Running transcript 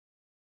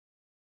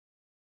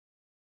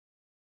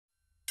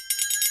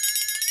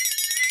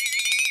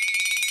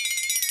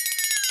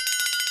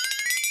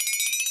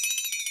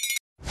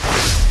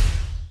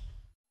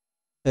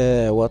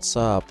What's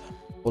up?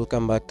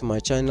 Welcome back to my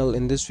channel.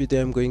 In this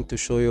video I'm going to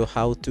show you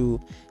how to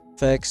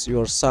fix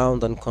your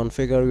sound and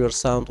configure your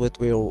sound with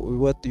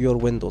your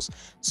Windows.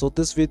 So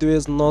this video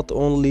is not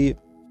only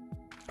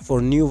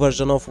for new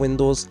version of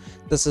Windows,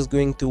 this is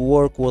going to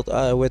work with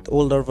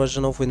older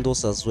version of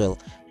Windows as well,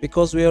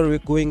 because we are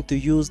going to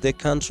use the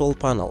control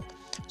panel.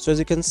 So as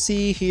you can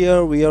see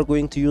here, we are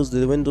going to use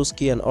the Windows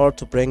key and R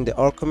to bring the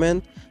R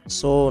command.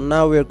 So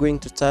now we are going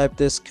to type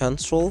this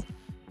control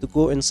to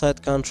go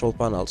inside control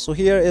panel. So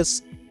here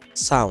is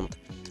sound,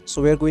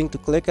 so we are going to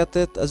click at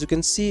it. As you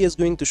can see, it's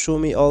going to show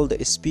me all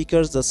the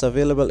speakers that's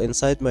available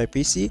inside my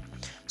PC.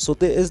 So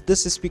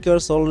this speaker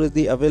is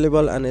already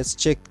available and it's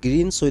checked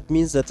green, so it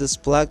means that it's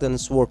plugged and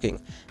it's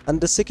working.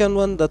 And the second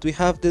one that we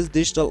have, this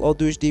digital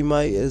audio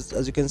HDMI, is,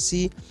 as you can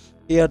see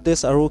here,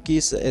 this arrow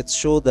keys, it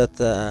show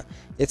that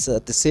it's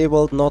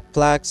disabled, not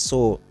plugged.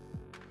 So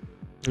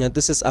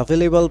this is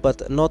available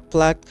but not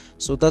plugged,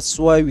 so that's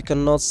why we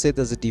cannot set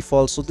as a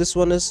default. So this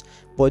one is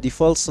by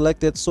default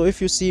selected. So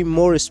if you see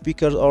more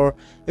speakers, or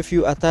if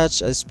you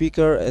attach a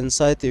speaker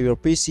inside your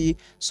PC,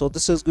 so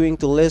this is going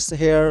to list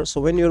here. So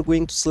when you're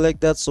going to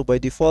select that, so by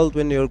default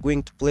when you're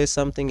going to play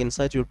something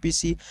inside your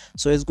PC,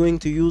 so it's going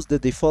to use the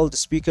default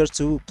speaker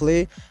to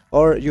play,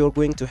 or you're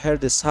going to hear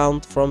the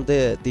sound from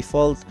the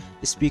default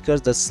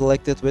speakers that's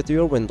selected with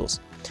your Windows.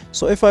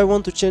 So if I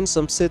want to change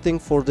some setting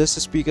for this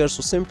speaker,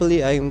 so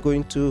simply I am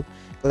going to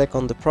click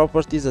on the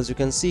properties. As you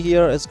can see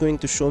here, it's going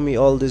to show me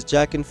all this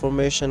jack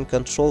information,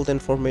 controlled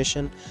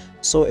information.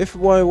 So if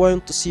I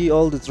want to see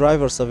all the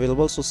drivers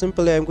available, so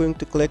simply I'm going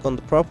to click on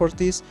the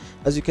properties.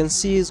 As you can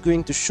see, it's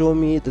going to show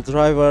me the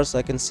drivers.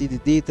 I can see the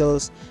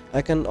details,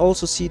 I can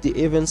also see the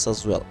events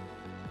as well.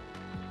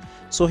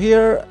 So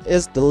here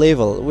is the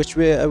level which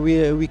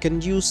we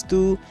can use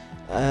to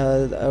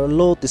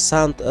load the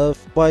sound of.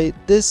 By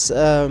this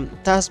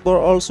taskbar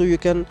also you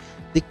can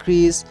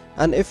decrease,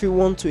 and if you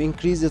want to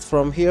increase it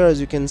from here, as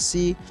you can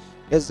see,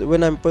 as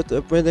when I'm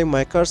putting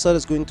my cursor,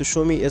 is going to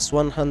show me is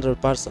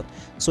 100%.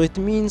 So it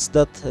means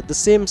that the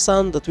same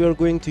sound that we are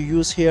going to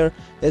use here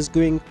is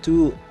going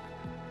to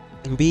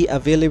be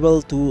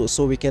available to,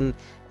 so we can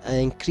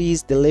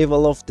increase the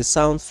level of the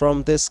sound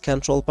from this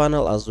control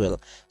panel as well.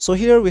 So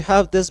here we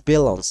have this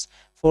balance.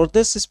 For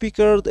this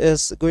speaker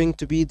is going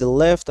to be the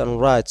left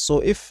and right. So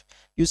if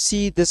you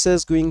see, this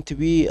is going to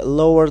be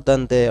lower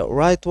than the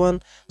right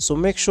one, so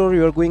make sure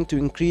you are going to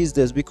increase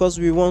this, because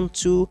we want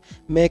to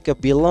make a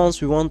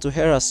balance. We want to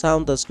hear a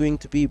sound that's going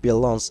to be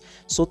balanced.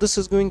 So this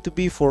is going to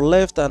be for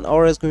left and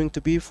R is going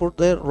to be for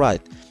the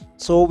right.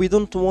 So we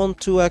don't want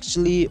to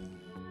actually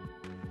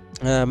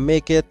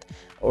make it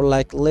or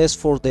like less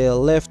for the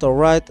left or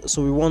right,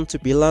 so we want to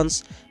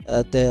balance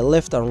the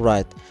left and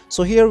right.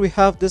 So here we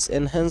have this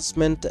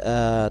enhancement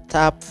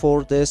tab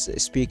for this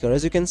speaker.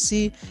 As you can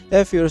see,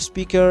 if your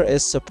speaker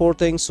is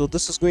supporting, so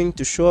this is going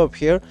to show up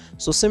here.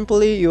 So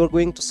simply you're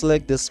going to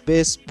select this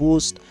bass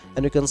boost,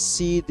 and you can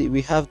see that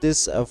we have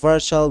this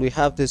virtual, we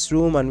have this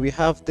room, and we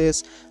have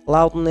this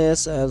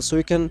loudness. And so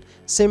you can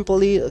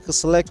simply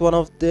select one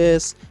of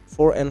this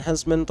for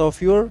enhancement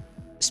of your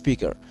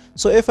speaker.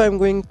 So if I'm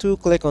going to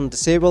click on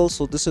disable,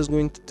 so this is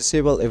going to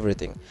disable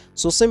everything.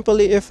 So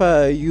simply, if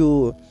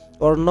you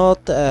are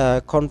not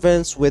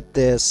convinced with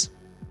this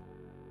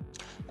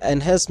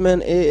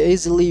enhancement,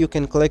 easily you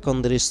can click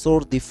on the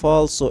restore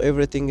default, so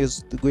everything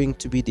is going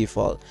to be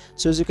default.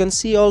 So as you can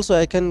see, also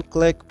I can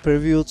click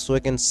preview, so I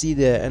can see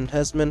the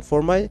enhancement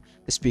for my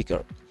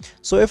speaker.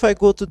 So if I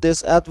go to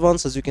this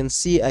advanced, as you can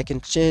see, I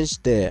can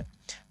change the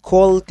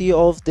quality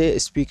of the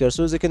speaker.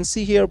 So as you can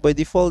see here, by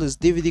default is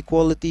DVD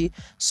quality.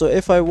 So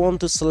if I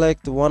want to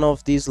select one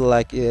of these,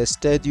 like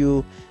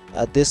Studio,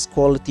 this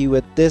quality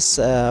with this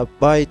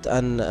byte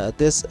and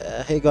this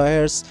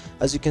gigahertz,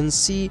 as you can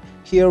see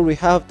here, we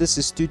have this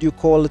studio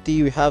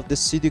quality, we have this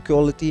CD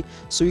quality.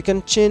 So you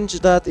can change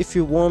that if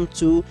you want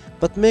to,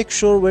 but make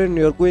sure when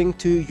you're going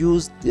to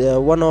use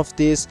one of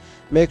these,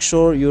 make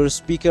sure your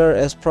speaker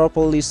is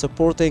properly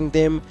supporting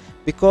them,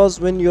 because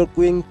when you're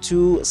going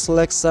to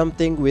select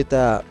something with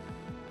a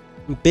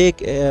big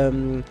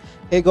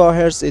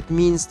gigahertz, it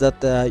means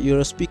that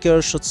your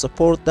speaker should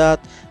support that.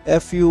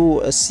 If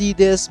you see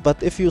this,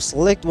 but if you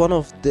select one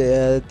of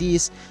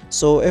these,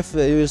 so if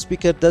your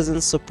speaker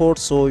doesn't support,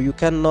 so you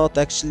cannot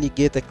actually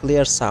get a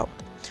clear sound.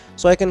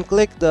 So I can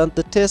click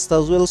the test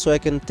as well, so I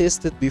can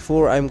test it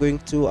before I'm going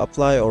to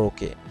apply or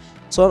okay.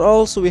 So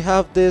also we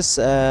have this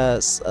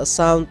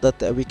sound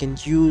that we can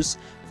use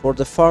for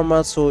the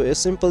format. So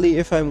simply,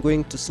 if I'm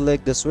going to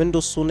select this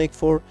Windows Sonic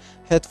for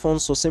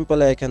headphones, so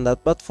simply I can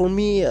that, but for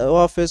me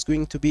Office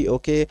going to be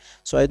okay,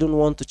 so I don't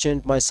want to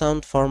change my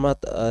sound format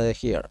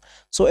here.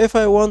 So if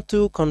I want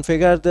to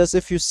configure this,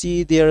 if you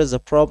see there is a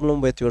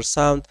problem with your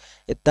sound,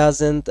 it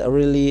doesn't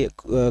really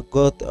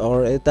good,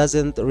 or it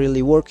doesn't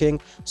really working,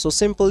 so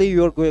simply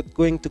you're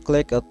going to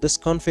click at this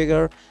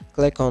configure,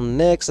 click on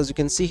next. As you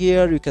can see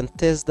here, you can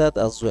test that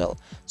as well.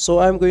 So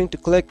I'm going to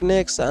click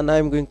next, and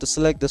I'm going to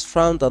select this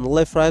front and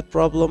left right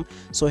problem.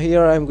 So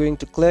here I'm going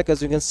to click.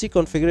 As you can see,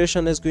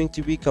 configuration is going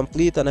to be complete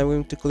complete, and I'm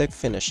going to click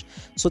finish.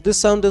 So this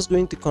sound is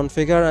going to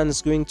configure and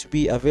it's going to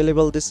be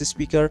available, this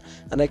speaker,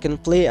 and I can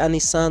play any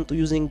sound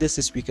using this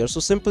speaker. So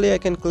simply I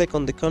can click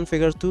on the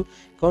configure to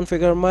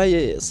configure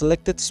my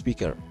selected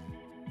speaker.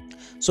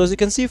 So as you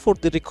can see for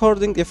the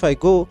recording, if I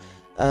go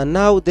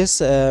now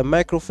this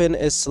microphone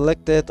is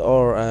selected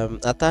or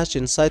attached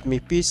inside my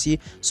PC,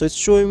 so it's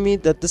showing me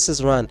that this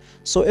is run.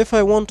 So if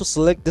I want to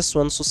select this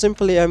one, so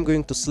simply I'm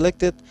going to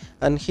select it,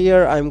 and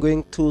here I'm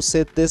going to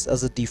set this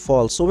as a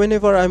default. So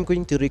whenever I'm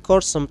going to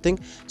record something,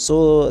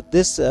 so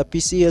this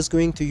PC is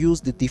going to use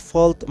the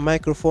default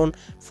microphone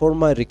for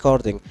my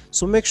recording.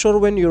 So make sure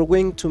when you're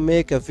going to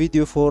make a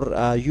video for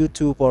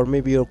YouTube, or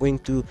maybe you're going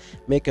to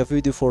make a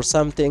video for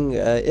something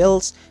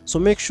else, so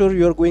make sure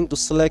you're going to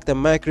select a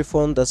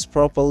microphone that's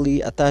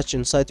properly attached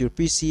inside your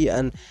PC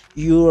and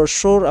you are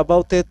sure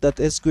about it that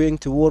it's going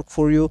to work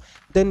for you.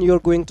 Then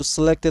you're going to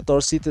select it or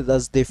set it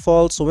as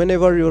default. So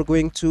whenever you're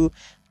going to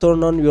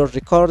turn on your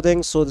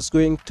recording, so it's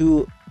going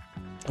to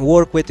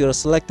work with your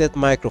selected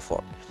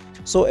microphone.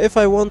 So if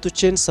I want to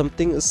change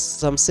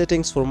some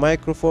settings for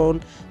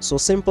microphone, so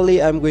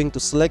simply I'm going to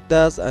select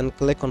that and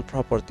click on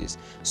properties.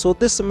 So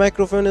this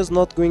microphone is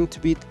not going to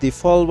be the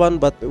default one,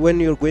 but when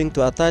you're going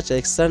to attach an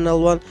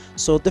external one,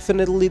 so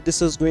definitely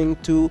this is going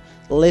to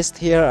list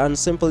here, and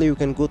simply you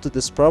can go to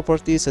this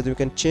properties and you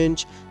can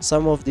change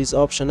some of these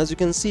options. As you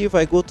can see, if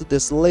I go to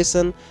this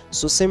listen,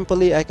 so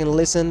simply I can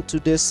listen to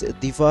this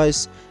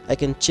device, I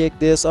can check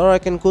this, or I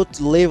can go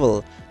to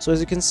level. So as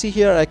you can see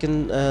here, I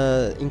can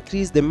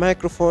increase the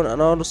microphone, and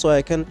also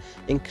I can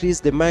increase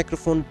the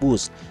microphone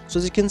boost. So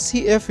as you can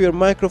see, if your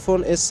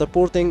microphone is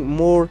supporting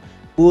more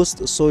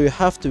boost, so you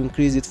have to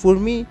increase it. For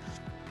me,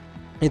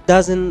 it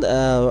doesn't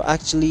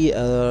actually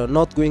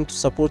not going to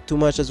support too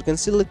much. As you can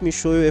see, let me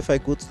show you. If I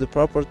go to the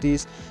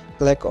properties,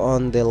 click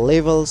on the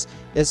levels,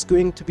 it's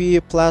going to be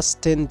plus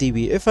 10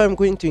 dB. If I'm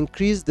going to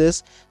increase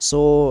this,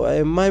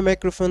 so my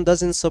microphone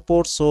doesn't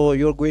support, so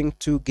you're going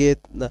to get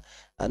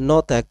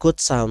not a good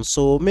sound.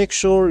 So make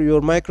sure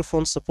your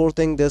microphone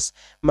supporting this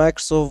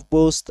Microsoft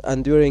Boost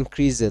and you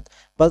increase it.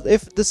 But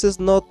if this is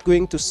not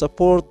going to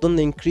support, don't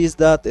increase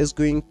that. Is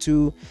going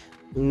to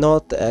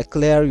not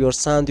clear your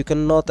sound. You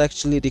cannot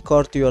actually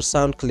record your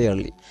sound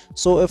clearly.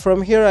 So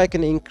from here I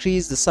can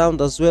increase the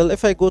sound as well.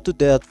 If I go to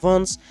the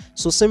advanced,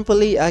 so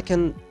simply I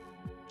can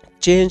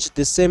change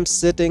the same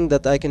setting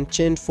that I can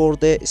change for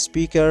the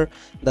speaker,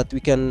 that we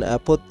can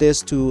put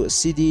this to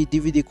CD,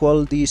 DVD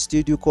quality,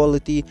 studio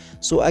quality.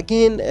 So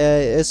again,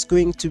 it's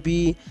going to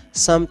be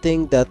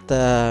something that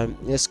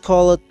is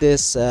called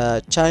this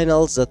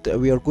channels that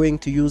we are going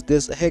to use,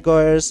 this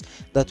gigahertz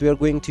that we are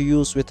going to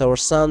use with our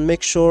sound.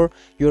 Make sure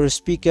your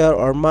speaker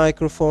or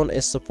microphone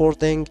is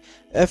supporting.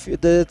 If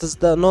it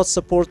is not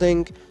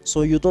supporting,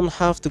 so you don't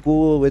have to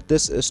go with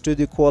this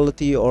studio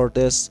quality or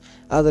this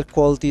other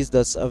qualities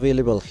that's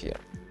available here.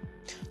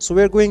 So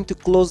we're going to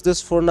close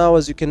this for now.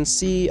 As you can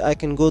see, I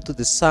can go to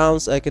the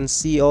sounds, I can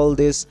see all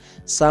these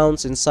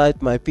sounds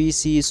inside my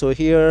PC. So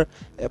here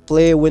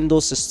play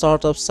Windows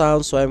startup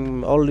sound, so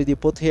I'm already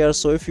put here.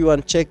 So if you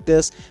uncheck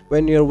this,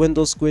 when your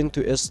Windows going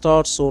to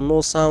start, so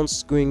no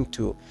sounds going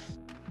to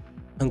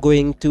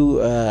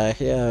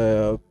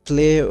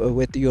play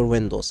with your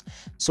Windows.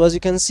 So as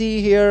you can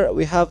see here,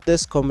 we have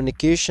this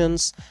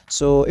communications.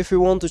 So if you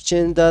want to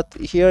change that,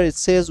 here it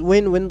says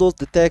when Windows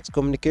detects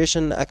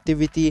communication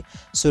activity,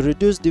 so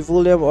reduce the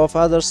volume of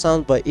other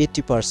sound by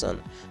 80%.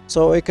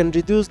 So I can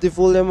reduce the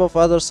volume of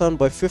other sound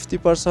by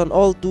 50%,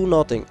 or do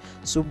nothing.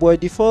 So by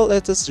default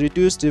it is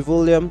reduce the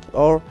volume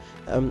or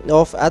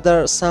of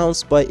other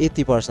sounds by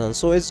 80%.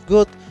 So it's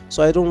good.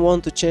 So I don't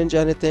want to change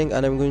anything,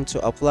 and I'm going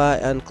to apply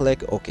and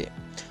click OK.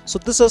 So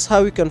this is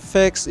how you can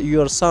fix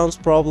your sounds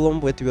problem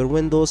with your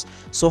Windows.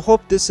 So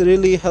hope this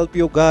really helped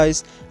you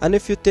guys, and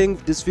if you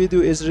think this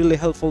video is really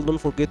helpful, don't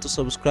forget to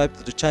subscribe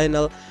to the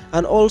channel,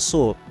 and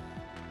also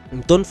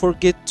don't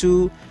forget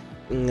to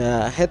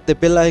hit the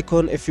bell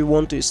icon if you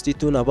want to stay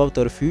tuned about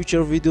our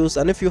future videos.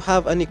 And if you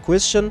have any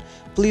question,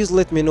 please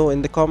let me know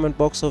in the comment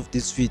box of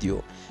this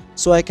video,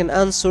 so I can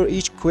answer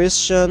each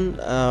question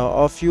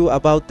of you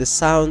about the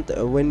sound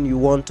when you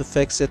want to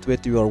fix it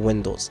with your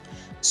Windows.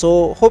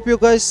 So hope you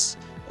guys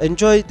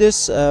enjoyed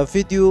this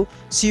video.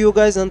 See you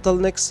guys until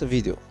next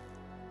video.